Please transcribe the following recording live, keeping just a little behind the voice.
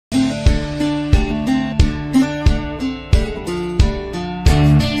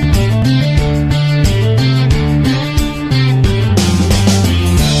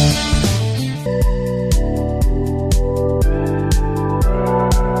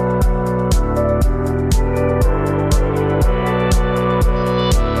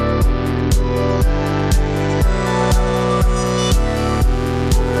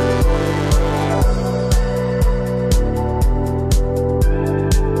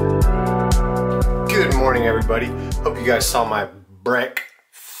morning, everybody. Hope you guys saw my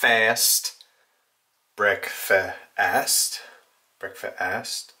breakfast. Break the fast,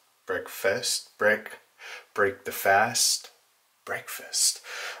 breakfast.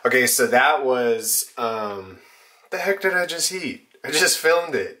 Okay, so that was, the heck did I just eat? I just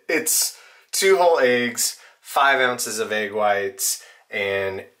filmed it. It's 2 whole eggs, 5 ounces of egg whites,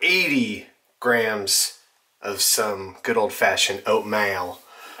 and 80 grams of some good old-fashioned oatmeal.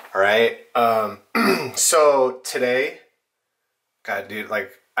 All right. So today, God, dude,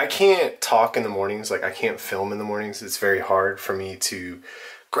 like I can't talk in the mornings. Like I can't film in the mornings. It's very hard for me to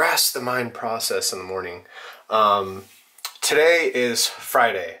grasp the mind process in the morning. Today is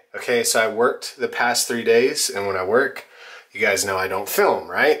Friday. Okay. So I worked the past 3 days, and when I work, you guys know I don't film,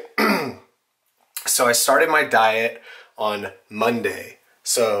 right? So I started my diet on Monday.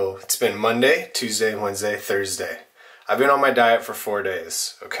 So it's been Monday, Tuesday, Wednesday, Thursday. I've been on my diet for 4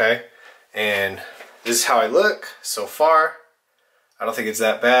 days, okay? And this is how I look so far. I don't think it's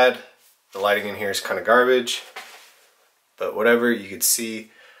that bad. The lighting in here is kind of garbage, but whatever, you can see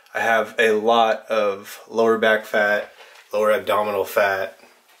I have a lot of lower back fat, lower abdominal fat,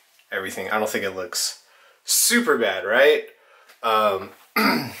 everything. I don't think it looks super bad, right?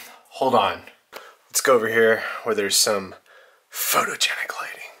 Hold on. Let's go over here where there's some photogenic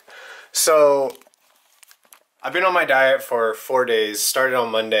lighting. So I've been on my diet for 4 days, started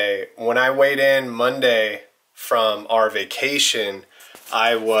on Monday. When I weighed in Monday from our vacation,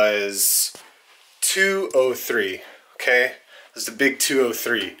 I was 203, okay? It was the big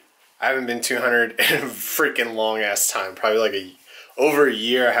 203. I haven't been 200 in a freaking long ass time. Probably like over a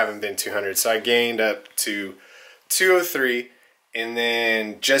year I haven't been 200. So I gained up to 203. And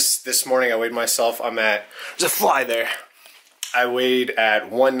then just this morning I weighed myself. There's a fly there. I weighed at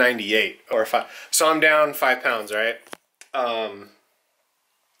 198 or 5. So I'm down 5 pounds, right?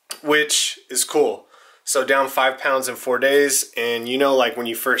 Which is cool. So down 5 pounds in 4 days. And you know, like when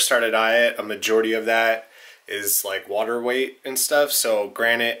you first start a diet, a majority of that is like water weight and stuff. So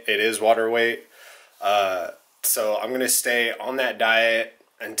granted, it is water weight. So I'm going to stay on that diet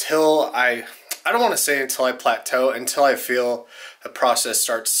until I don't want to say until I plateau, until I feel the process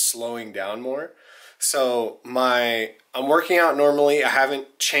starts slowing down more. So I'm working out normally. I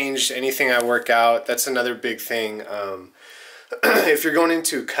haven't changed anything I work out. That's another big thing. If you're going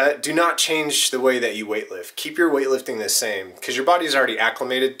into a cut, do not change the way that you weightlift. Keep your weightlifting the same because your body's already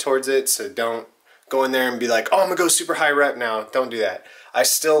acclimated towards it. So don't go in there and be like, oh, I'm gonna go super high rep now. Don't do that. I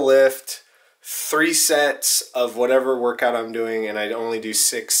still lift 3 sets of whatever workout I'm doing, and I only do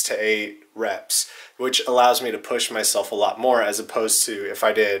 6 to 8 reps, which allows me to push myself a lot more as opposed to if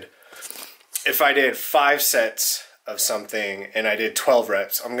I did 5 sets of something and I did 12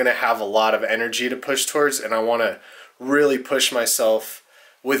 reps, I'm gonna have a lot of energy to push towards, and I wanna really push myself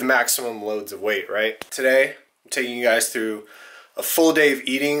with maximum loads of weight, right? Today, I'm taking you guys through a full day of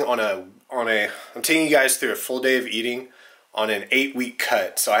eating on an 8-week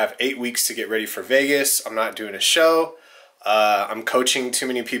cut. So I have 8 weeks to get ready for Vegas. I'm not doing a show. I'm coaching too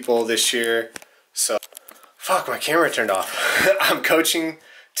many people this year. So, fuck, my camera turned off. I'm coaching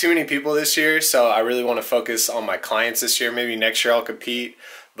too many people this year, so I really want to focus on my clients this year. Maybe next year I'll compete,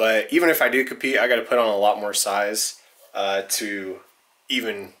 but even if I do compete, I got to put on a lot more size to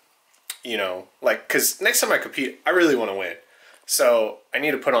even, you know, like, because next time I compete, I really want to win. So I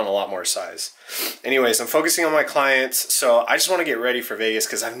need to put on a lot more size. Anyways, I'm focusing on my clients, so I just want to get ready for Vegas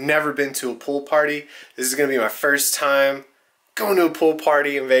because I've never been to a pool party. This is going to be my first time going to a pool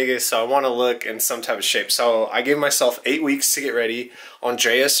party in Vegas, so I want to look in some type of shape. So I gave myself 8 weeks to get ready.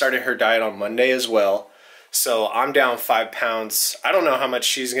 Andrea started her diet on Monday as well. So I'm down 5 pounds. I don't know how much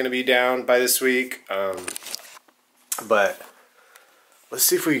she's going to be down by this week, but let's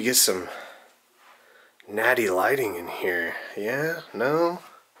see if we can get some natty lighting in here. Yeah? No?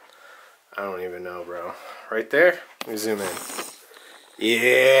 I don't even know, bro. Right there? Let me zoom in.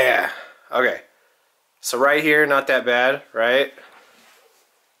 Yeah! Okay. So right here, not that bad, right?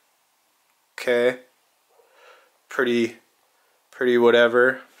 Okay. Pretty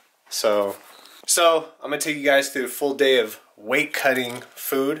whatever. So I'm gonna take you guys through a full day of weight cutting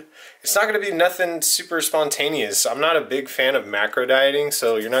food. It's not gonna be nothing super spontaneous. I'm not a big fan of macro dieting,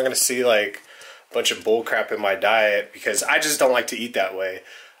 so you're not gonna see like a bunch of bull crap in my diet because I just don't like to eat that way.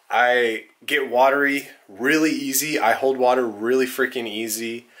 I get watery really easy. I hold water really freaking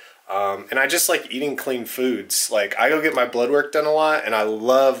easy. And I just like eating clean foods. Like I go get my blood work done a lot, and I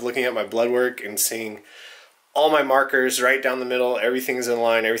love looking at my blood work and seeing all my markers right down the middle. Everything's in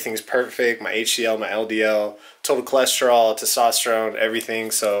line. Everything's perfect. My HDL, my LDL, total cholesterol, testosterone,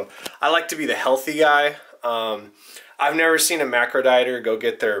 everything. So I like to be the healthy guy. I've never seen a macro dieter go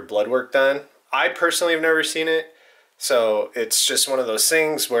get their blood work done. I personally have never seen it. So it's just one of those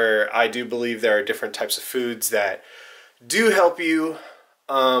things where I do believe there are different types of foods that do help you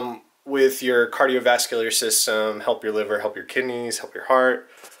with your cardiovascular system, help your liver, help your kidneys, help your heart,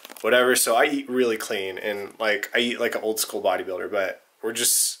 whatever. So I eat really clean, and like I eat like an old school bodybuilder, but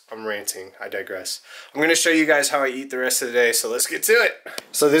I'm ranting, I digress. I'm gonna show you guys how I eat the rest of the day, so let's get to it.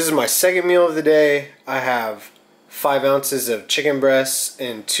 So this is my second meal of the day. I have 5 ounces of chicken breasts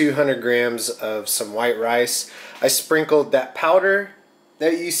and 200 grams of some white rice. I sprinkled that powder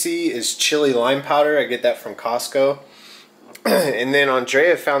that you see is chili lime powder. I get that from Costco. And then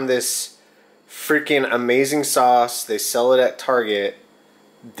Andrea found this freaking amazing sauce. They sell it at Target.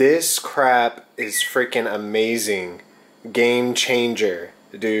 This crap is freaking amazing. Game changer,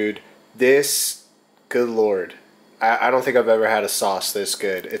 dude. This, good lord. I don't think I've ever had a sauce this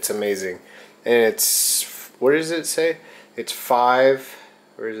good. It's amazing. And it's, what does it say? It's 5,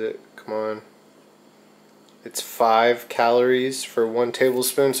 where is it? Come on. It's 5 calories for 1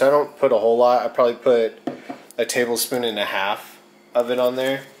 tablespoon. So I don't put a whole lot. I probably put a tablespoon and a half of it on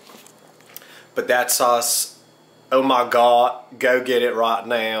there. But that sauce, oh my god, go get it right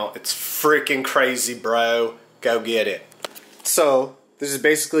now. It's freaking crazy, bro. Go get it. So this is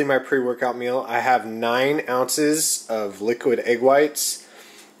basically my pre-workout meal. I have 9 ounces of liquid egg whites,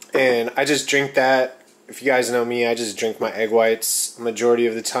 and I just drink that. If you guys know me, I just drink my egg whites majority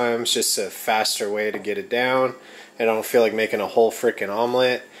of the time. It's just a faster way to get it down. I don't feel like making a whole freaking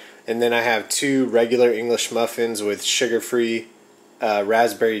omelet. And then I have 2 regular English muffins with sugar-free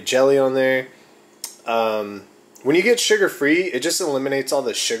raspberry jelly on there. When you get sugar-free, it just eliminates all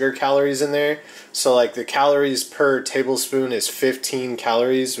the sugar calories in there. So like the calories per tablespoon is 15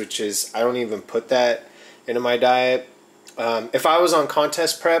 calories, which is, I don't even put that into my diet. If I was on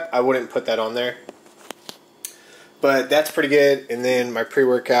contest prep, I wouldn't put that on there. But that's pretty good. And then my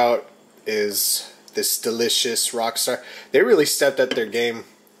pre-workout is this delicious Rockstar. They really stepped up their game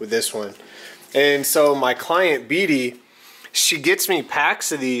with this one. And so my client, Beatty, she gets me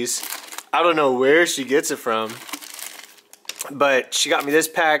packs of these. I don't know where she gets it from, but she got me this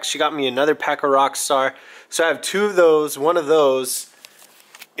pack. She got me another pack of Rockstar. So I have 2 of those, 1 of those,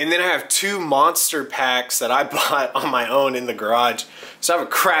 and then I have 2 monster packs that I bought on my own in the garage. So I have a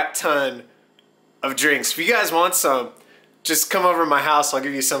crap ton of drinks. If you guys want some, just come over to my house. I'll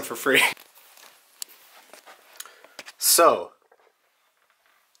give you some for free. So,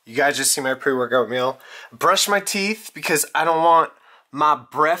 you guys just see my pre-workout meal. Brush my teeth because I don't want my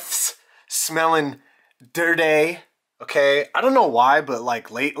breaths smelling dirty. Okay, I don't know why, but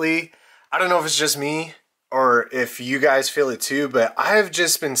like lately, I don't know if it's just me or if you guys feel it too, but I've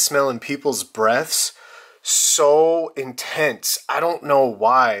just been smelling people's breaths so intense. I don't know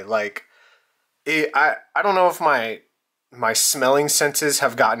why. Like, I don't know if my smelling senses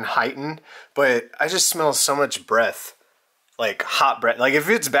have gotten heightened, but I just smell so much breath. Like hot breath. Like if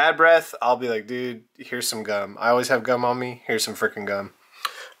it's bad breath, I'll be like, dude, here's some gum. I always have gum on me. Here's some freaking gum.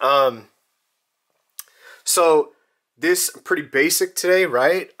 So this pretty basic today,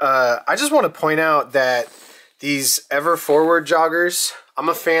 right? I just want to point out that these Ever Forward joggers, I'm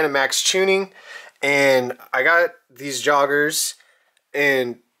a fan of Max Tuning, and I got these joggers,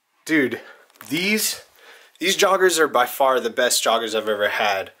 and dude, these joggers are by far the best joggers I've ever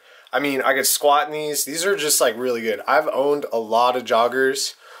had. I mean, I could squat in these. These are just like really good. I've owned a lot of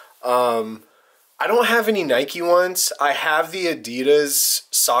joggers. I don't have any Nike ones. I have the Adidas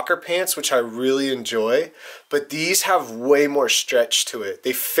soccer pants, which I really enjoy, but these have way more stretch to it.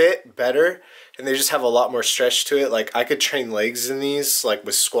 They fit better, and they just have a lot more stretch to it. Like I could train legs in these, like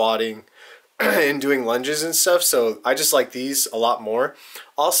with squatting and doing lunges and stuff. So I just like these a lot more.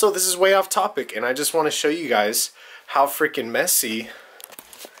 Also, this is way off topic, and I just want to show you guys how freaking messy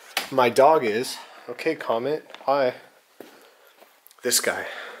my dog is. Okay, comment. Hi. This guy.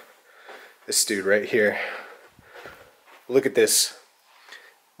 This dude right here. Look at this.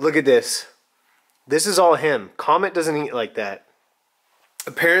 Look at this. This is all him. Comet doesn't eat like that.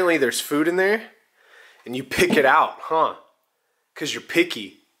 Apparently there's food in there and you pick it out, huh? Because you're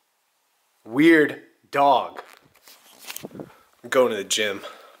picky. Weird dog. I'm going to the gym.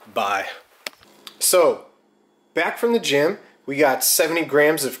 Bye. So, back from the gym, we got 70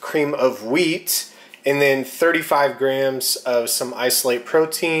 grams of cream of wheat and then 35 grams of some isolate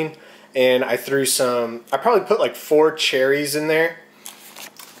protein. And I threw some, I probably put like 4 cherries in there.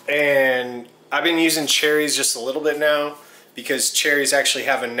 And I've been using cherries just a little bit now because cherries actually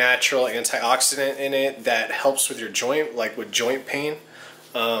have a natural antioxidant in it that helps with your joint, like with joint pain.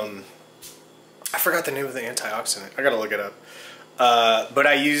 I forgot the name of the antioxidant. I gotta look it up. But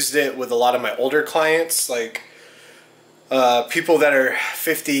I used it with a lot of my older clients, like people that are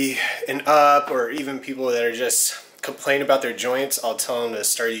 50 and up, or even people that are just complain about their joints, I'll tell them to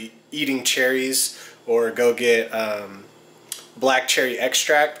start eating cherries or go get black cherry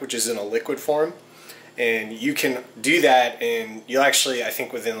extract, which is in a liquid form. And you can do that, and you'll actually, I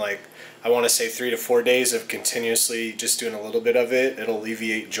think within like, I want to say 3 to 4 days of continuously just doing a little bit of it, it'll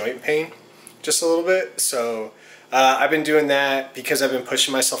alleviate joint pain just a little bit. So I've been doing that because I've been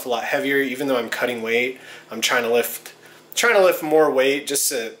pushing myself a lot heavier. Even though I'm cutting weight, I'm trying to lift more weight just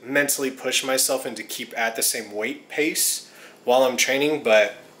to mentally push myself and to keep at the same weight pace while I'm training.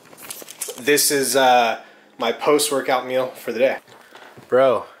 But this is my post-workout meal for the day.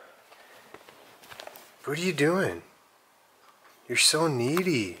 Bro, what are you doing? You're so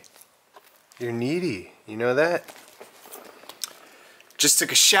needy. You're needy. You know that? Just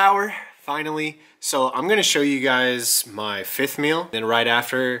took a shower, finally. So I'm gonna show you guys my 5th meal. Then right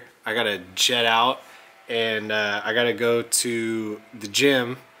after, I gotta jet out and I gotta go to the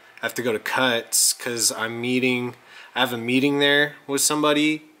gym. I have to go to Cuts because I have a meeting there with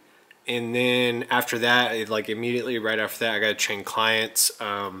somebody. And then after that, like immediately right after that, I gotta train clients.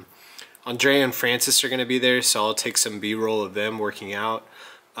 Andrea and Francis are gonna be there, so I'll take some B-roll of them working out.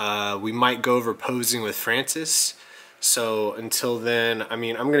 We might go over posing with Francis. So until then, I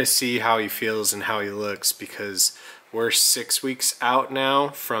mean, I'm gonna see how he feels and how he looks, because we're 6 weeks out now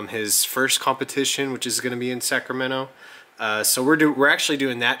from his first competition, which is gonna be in Sacramento. So we're actually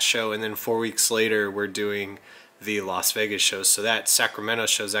doing that show, and then 4 weeks later we're doing the Las Vegas show. So that Sacramento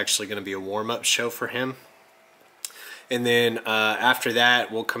show is actually gonna be a warm-up show for him. And then after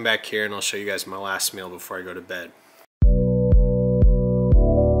that, we'll come back here and I'll show you guys my last meal before I go to bed.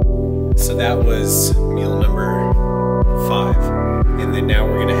 So that was meal number 5. And then now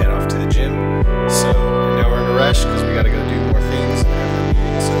we're gonna head off to the gym. So now we're in a rush because we gotta go do more things and have a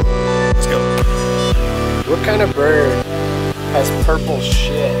meeting. So let's go. What kind of bird has purple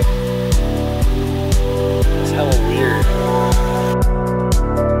shit? It's hella weird.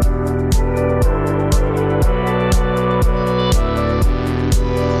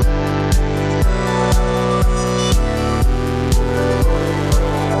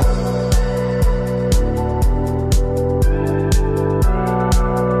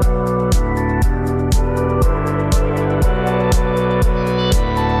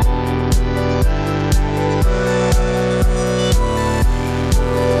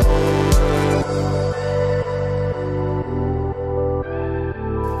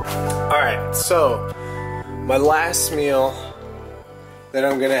 So, my last meal that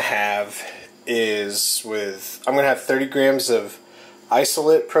I'm gonna have is I'm gonna have 30 grams of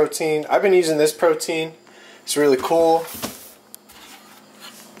isolate protein. I've been using this protein. It's really cool.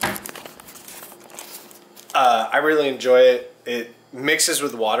 I really enjoy it. It mixes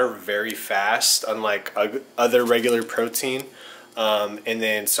with water very fast, unlike other regular protein. And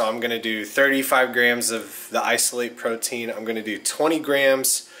then, so I'm gonna do 35 grams of the isolate protein. I'm gonna do 20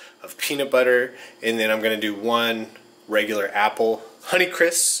 grams of peanut butter, and then I'm gonna do 1 regular apple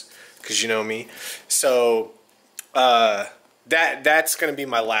Honeycrisp, because you know me. So that's gonna be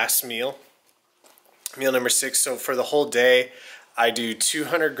my last meal number 6. So for the whole day, I do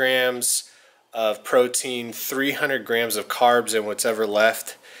 200 grams of protein, 300 grams of carbs, and whatever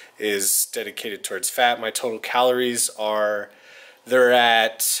left is dedicated towards fat. My total calories they're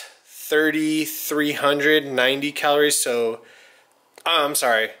at 3,390 calories. So I'm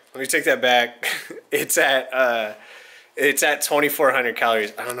sorry, let me take that back. It's at 2,400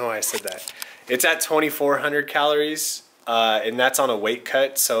 calories. I don't know why I said that. It's at 2,400 calories, and that's on a weight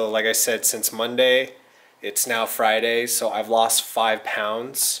cut. So like I said, since Monday, it's now Friday, so I've lost 5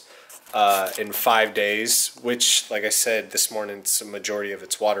 pounds in 5 days, which, like I said this morning, it's a majority of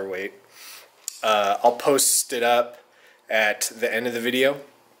its water weight. I'll post it up at the end of the video.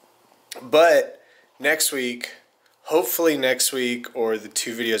 But next week, hopefully next week or the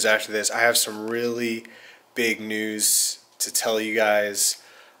 2 videos after this, I have some really big news to tell you guys.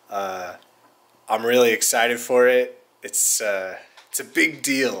 I'm really excited for it. It's a big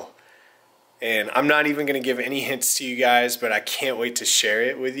deal. And I'm not even going to give any hints to you guys, but I can't wait to share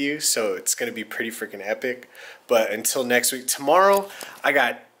it with you. So it's going to be pretty freaking epic. But until next week, tomorrow, I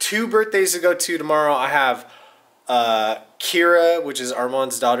got 2 birthdays to go to tomorrow. I have Kira, which is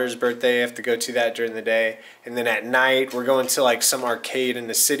Armand's daughter's birthday. I have to go to that during the day. And then at night, we're going to like some arcade in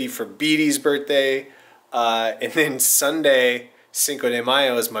the city for Beatty's birthday. And then Sunday, Cinco de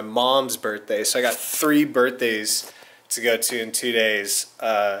Mayo, is my mom's birthday. So I got 3 birthdays to go to in 2 days.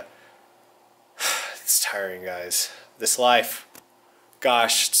 It's tiring, guys. This life.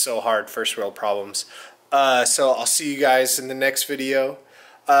 Gosh, it's so hard. First world problems. So I'll see you guys in the next video.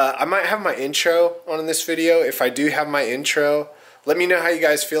 I might have my intro on this video. If I do have my intro, let me know how you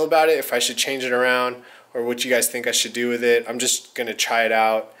guys feel about it, if I should change it around or what you guys think I should do with it. I'm just going to try it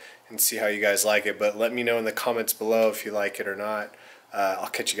out and see how you guys like it, but let me know in the comments below if you like it or not. I'll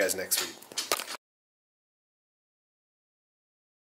catch you guys next week.